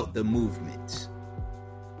sell out the movement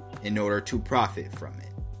in order to profit from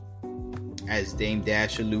it? As Dame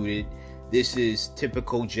Dash alluded, this is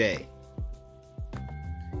typical Jay.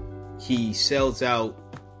 He sells out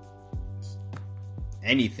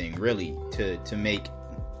anything really to make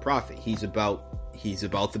profit. He's about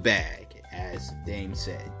the bag, as Dame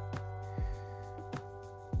said.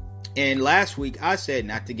 And last week I said,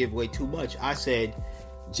 not to give away too much, I said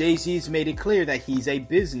Jay-Z's made it clear that he's a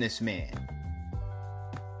businessman.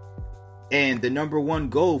 And the number one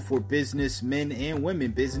goal for businessmen and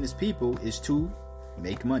women, business people, is to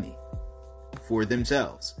make money for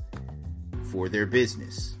themselves, for their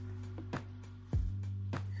business.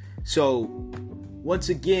 So, once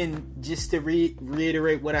again, just to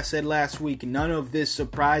reiterate what I said last week, none of this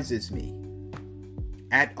surprises me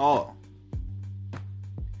at all.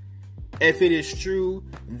 If it is true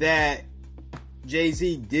that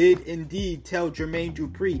Jay-Z did indeed tell Jermaine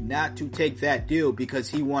Dupri not to take that deal because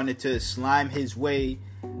he wanted to slime his way,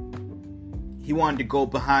 he wanted to go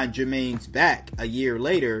behind Jermaine's back a year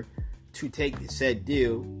later to take said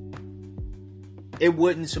deal, it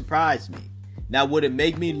wouldn't surprise me. Now, would it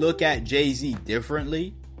make me look at Jay-Z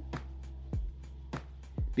differently?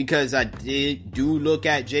 Because I do look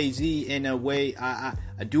at Jay-Z in a way, I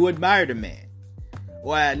do admire the man.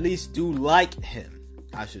 Or at least do like him,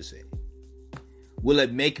 I should say. Will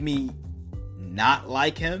it make me not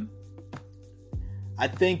like him? I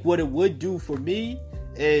think what it would do for me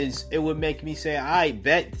is it would make me say, I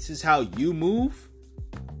bet this is how you move.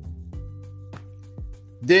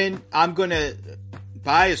 Then I'm going to,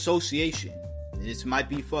 by association, and this might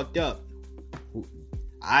be fucked up,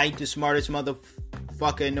 I ain't the smartest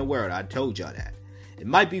motherfucker in the world. I told y'all that. It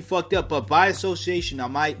might be fucked up, but by association, I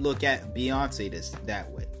might look at Beyonce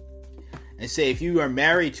that way. And say, if you are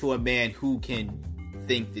married to a man who can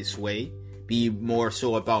think this way, be more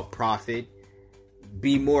so about profit,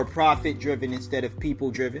 be more profit driven instead of people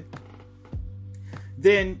driven,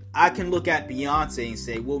 then I can look at Beyonce and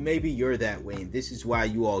say, well, maybe you're that way, and this is why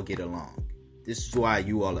you all get along. This is why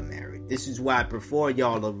you all are married. This is why before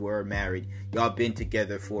y'all were married, y'all been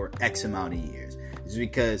together for X amount of years. It's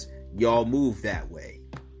because y'all move that way.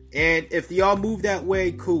 And if y'all move that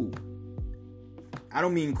way, cool. I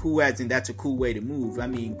don't mean cool as in that's a cool way to move. I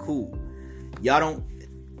mean cool. Y'all don't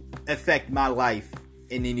affect my life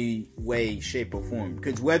in any way, shape, or form.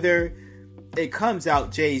 Because whether it comes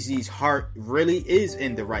out Jay-Z's heart really is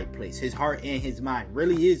in the right place. His heart and his mind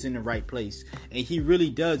really is in the right place. And he really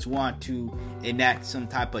does want to enact some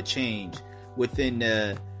type of change within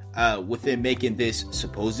making this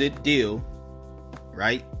supposed deal,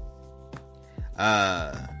 right?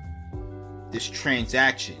 This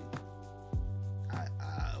transaction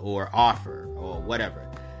or offer or whatever.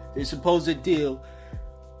 This supposed deal,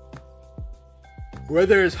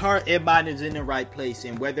 whether his heart and mind is in the right place,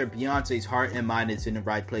 and whether Beyonce's heart and mind is in the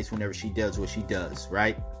right place whenever she does what she does,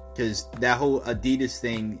 right? Because that whole Adidas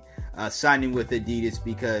thing, signing with Adidas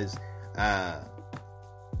because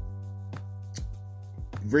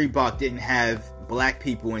Reebok didn't have black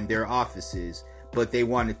people in their offices, but they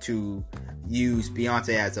wanted to use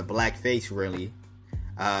Beyonce as a black face, really.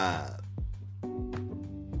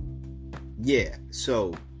 Yeah,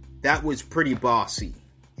 so that was pretty bossy.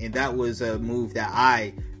 And that was a move that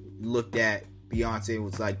I looked at Beyonce and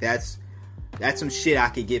was like, that's some shit I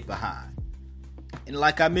could get behind. And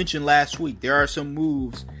like I mentioned last week, there are some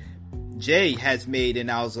moves Jay has made and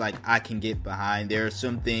I was like, I can get behind. There are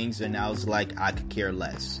some things and I was like, I could care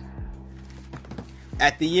less.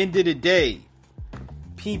 At the end of the day,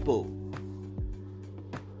 people,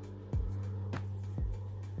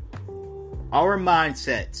 our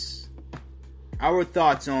mindsets, our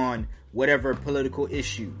thoughts on whatever political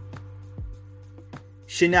issue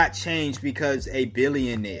should not change because a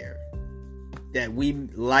billionaire that we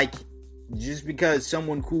like, just because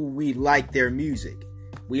someone who we like their music,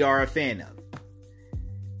 we are a fan of,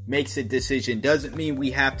 makes a decision. Doesn't mean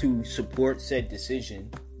we have to support said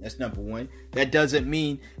decision. That's number one. That doesn't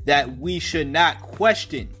mean that we should not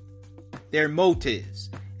question their motives.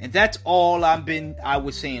 And that's all I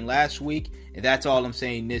was saying last week, and that's all I'm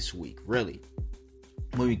saying this week, really,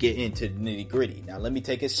 when we get into the nitty gritty. Now let me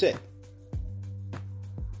take a sip.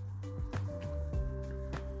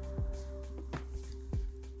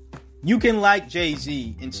 You can like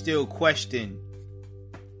Jay-Z and still question.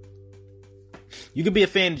 You can be a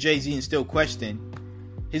fan of Jay-Z and still question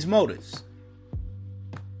his motives.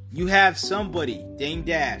 You have somebody, Dame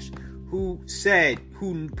Dash, who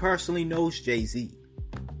personally knows Jay-Z,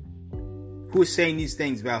 who is saying these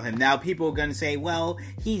things about him. Now people are going to say, well,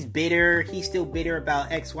 he's bitter. He's still bitter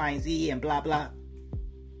about X, Y, and Z and blah, blah.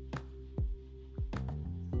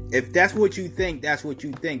 If that's what you think, that's what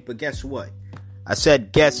you think. But guess what? I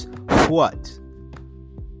said, guess what?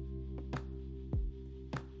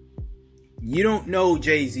 You don't know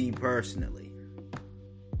Jay-Z personally.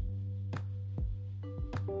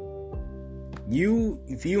 You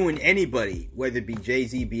viewing anybody, whether it be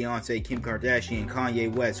Jay-Z, Beyonce, Kim Kardashian,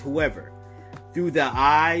 Kanye West, whoever, through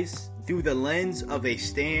the lens of a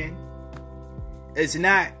stan, is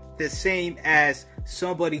not the same as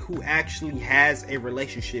somebody who actually has a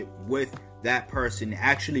relationship with that person,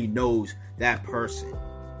 actually knows that person.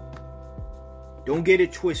 Don't get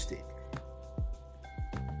it twisted.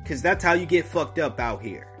 Because that's how you get fucked up out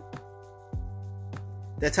here.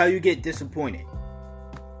 That's how you get disappointed.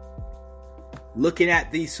 Looking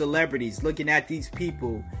at these celebrities, looking at these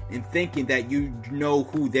people, and thinking that you know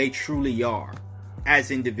who they truly are as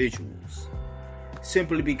individuals.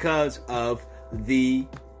 Simply because of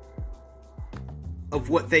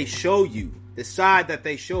what they show you. The side that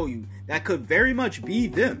they show you. That could very much be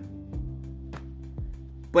them.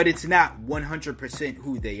 But it's not 100%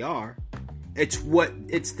 who they are. It's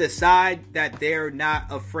the side that they're not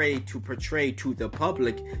afraid to portray to the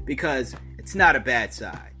public, because it's not a bad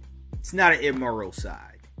side. It's not an immoral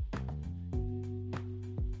side.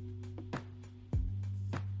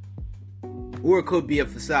 Or it could be a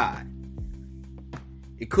facade.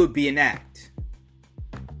 It could be an act.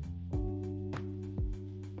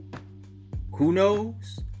 Who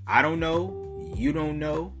knows? I don't know. You don't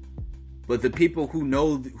know. But the people who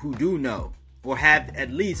do know, or have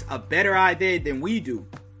at least a better idea than we do,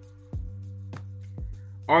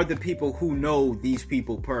 are the people who know these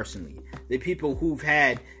people personally. The people who've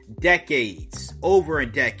had decades, over a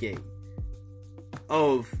decade,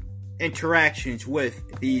 of interactions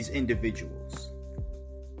with these individuals.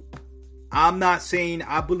 I'm not saying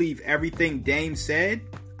I believe everything Dame said.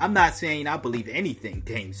 I'm not saying I believe anything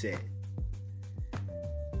Dame said.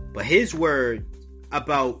 But his word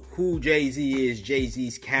about who Jay-Z is,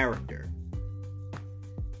 Jay-Z's character,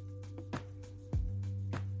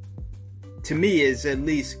 to me is at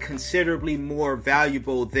least considerably more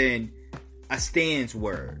valuable than a stan's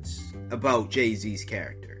words about Jay-Z's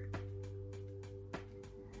character.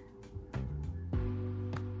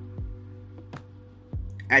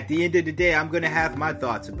 At the end of the day, I'm going to have my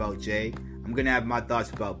thoughts about Jay. I'm going to have my thoughts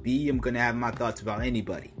about B. I'm going to have my thoughts about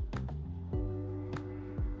anybody.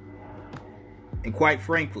 And quite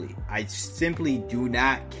frankly, I simply do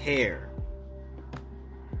not care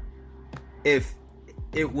if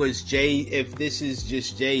this is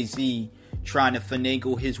just Jay-Z trying to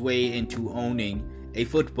finagle his way into owning a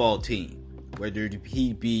football team, whether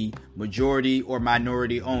he be majority or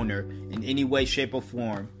minority owner in any way, shape, or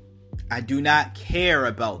form. I do not care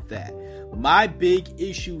about that. My big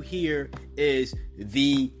issue here is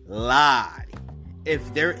the lie.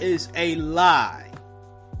 If there is a lie,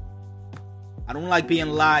 I don't like being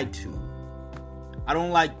lied to. I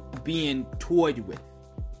don't like being toyed with.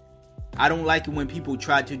 I don't like it when people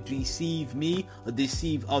try to deceive me or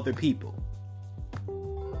deceive other people.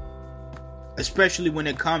 Especially when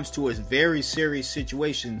it comes to a very serious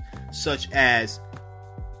situation such as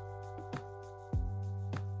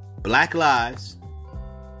Black lives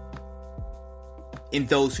and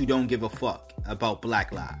those who don't give a fuck about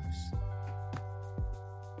Black lives.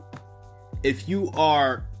 If you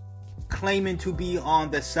are claiming to be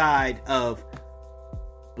on the side of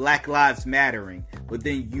Black Lives Mattering, but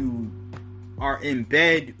then you are in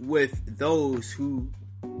bed with those who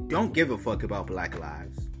don't give a fuck about Black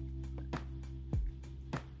lives,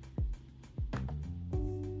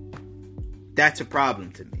 that's a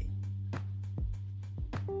problem to me.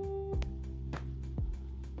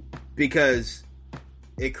 because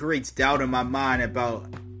it creates doubt in my mind about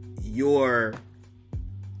your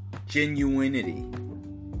genuinity.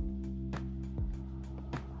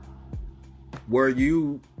 Were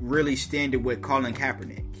you really standing with Colin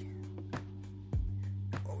Kaepernick?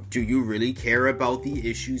 Do you really care about the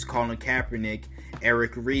issues Colin Kaepernick,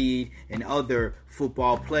 Eric Reed, and other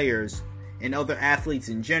football players and other athletes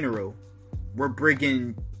in general were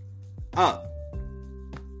bringing up?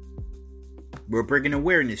 We're bringing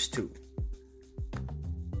awareness to?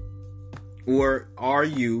 Or are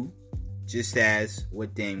you, just as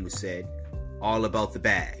what Dame was said, all about the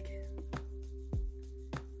bag?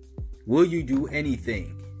 Will you do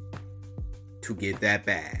anything to get that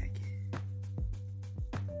bag?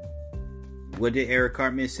 What did Eric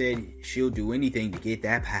Cartman say? She'll do anything to get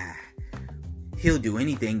that pie. He'll do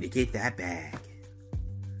anything to get that bag.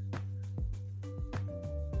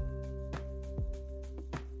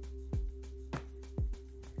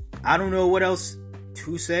 I don't know what else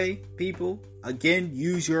to say, people. Again,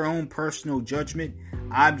 use your own personal judgment.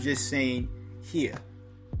 I'm just saying here.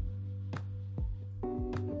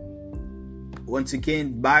 Once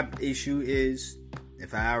again, my issue is,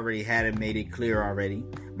 if I already had it made it clear already,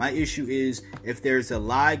 my issue is if there's a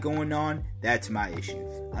lie going on, that's my issue.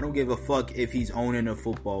 I don't give a fuck if he's owning a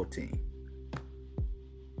football team.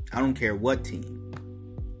 I don't care what team.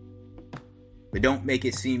 But don't make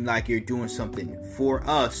it seem like you're doing something for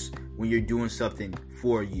us when you're doing something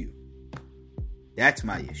for you. That's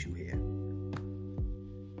my issue here.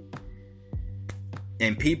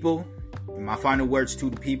 And people, my final words to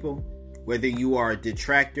the people, whether you are a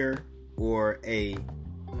detractor or a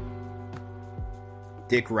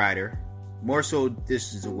dick rider, more so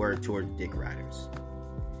this is a word toward dick riders.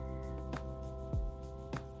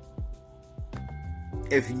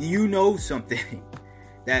 If you know something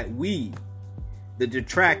that we, the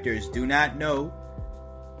detractors, do not know,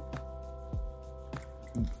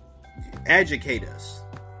 educate us.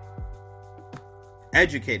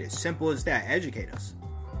 Educate us. Simple as that. Educate us.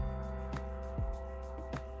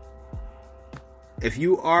 If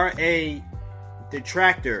you are a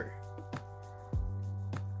detractor,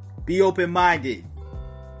 be open-minded.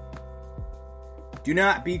 Do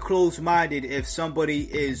not be closed-minded if somebody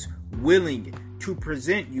is willing to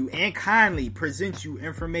present you and kindly present you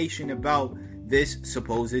information about this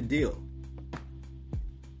supposed deal.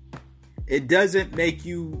 It doesn't make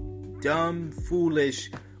you dumb,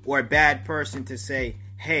 foolish, or a bad person to say,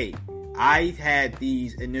 hey, I've had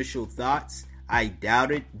these initial thoughts. I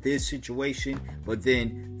doubted this situation, but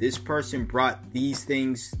then this person brought these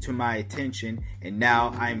things to my attention, and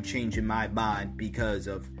now I'm changing my mind because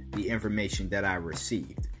of the information that I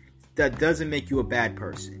received. That doesn't make you a bad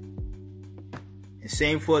person. And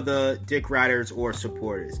same for the dick riders or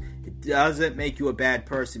supporters. It doesn't make you a bad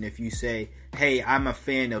person if you say, hey, I'm a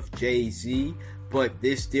fan of Jay-Z, but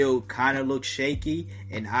this deal kind of looks shaky,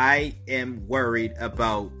 and I am worried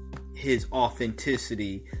about his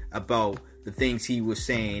authenticity, about the things he was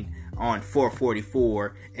saying on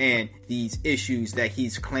 444 and these issues that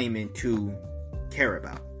he's claiming to care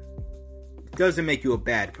about. It doesn't make you a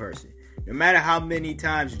bad person. No matter how many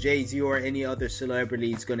times Jay-Z or any other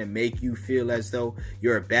celebrity is going to make you feel as though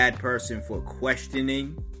you're a bad person for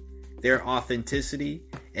questioning their authenticity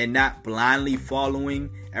and not blindly following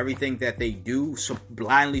everything that they do, so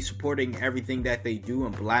blindly supporting everything that they do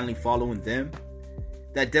and blindly following them,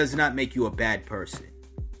 that does not make you a bad person.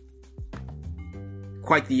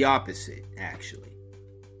 Quite the opposite, actually.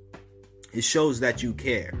 It shows that you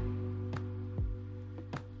care.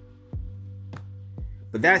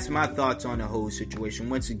 But that's my thoughts on the whole situation.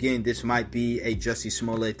 Once again, this might be a Jussie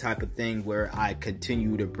Smollett type of thing where I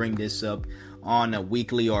continue to bring this up on a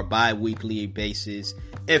weekly or bi-weekly basis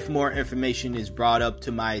if more information is brought up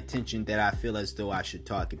to my attention that I feel as though I should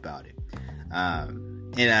talk about it.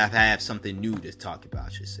 And I have something new to talk about, I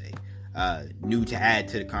should say. New to add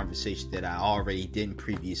to the conversation that I already didn't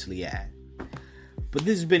previously add. But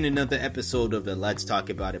this has been another episode of the Let's Talk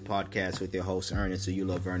About It podcast with your host Ernest. So you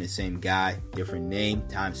love Ernest, same guy, different name.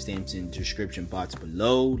 Timestamps in the description box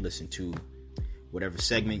below. Listen to whatever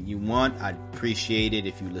segment you want. I'd appreciate it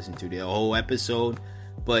if you listen to the whole episode.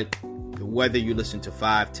 But whether you listen to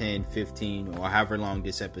 5, 10, 15, or however long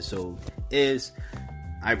this episode is,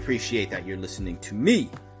 I appreciate that you're listening to me,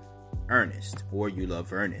 Ernest, or you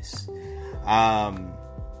love Ernest.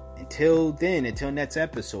 Until then, until next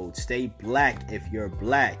episode, stay black if you're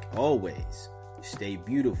black, always. Stay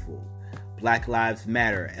beautiful. Black lives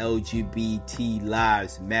matter. LGBT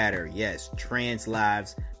lives matter. Yes, trans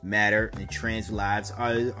lives matter, and trans lives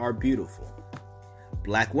are beautiful.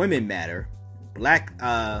 Black women matter. Black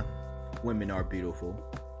women are beautiful.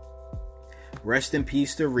 Rest in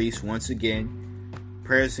peace to Reese once again.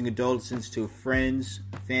 Prayers and condolences to friends,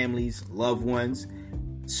 families, loved ones.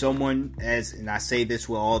 Someone, and I say this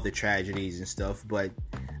with all the tragedies and stuff, but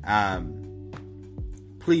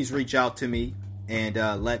please reach out to me and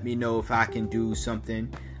let me know if I can do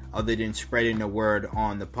something other than spreading the word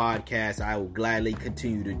on the podcast. I will gladly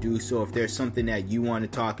continue to do so. If there's something that you want to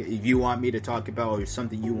talk, if you want me to talk about, or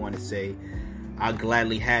something you want to say, I'll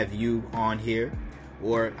gladly have you on here,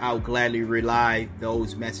 or I'll gladly relay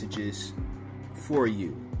those messages for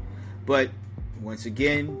you. But once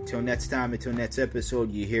again, till next time, until next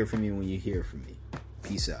episode, you hear from me when you hear from me.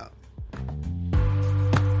 Peace out.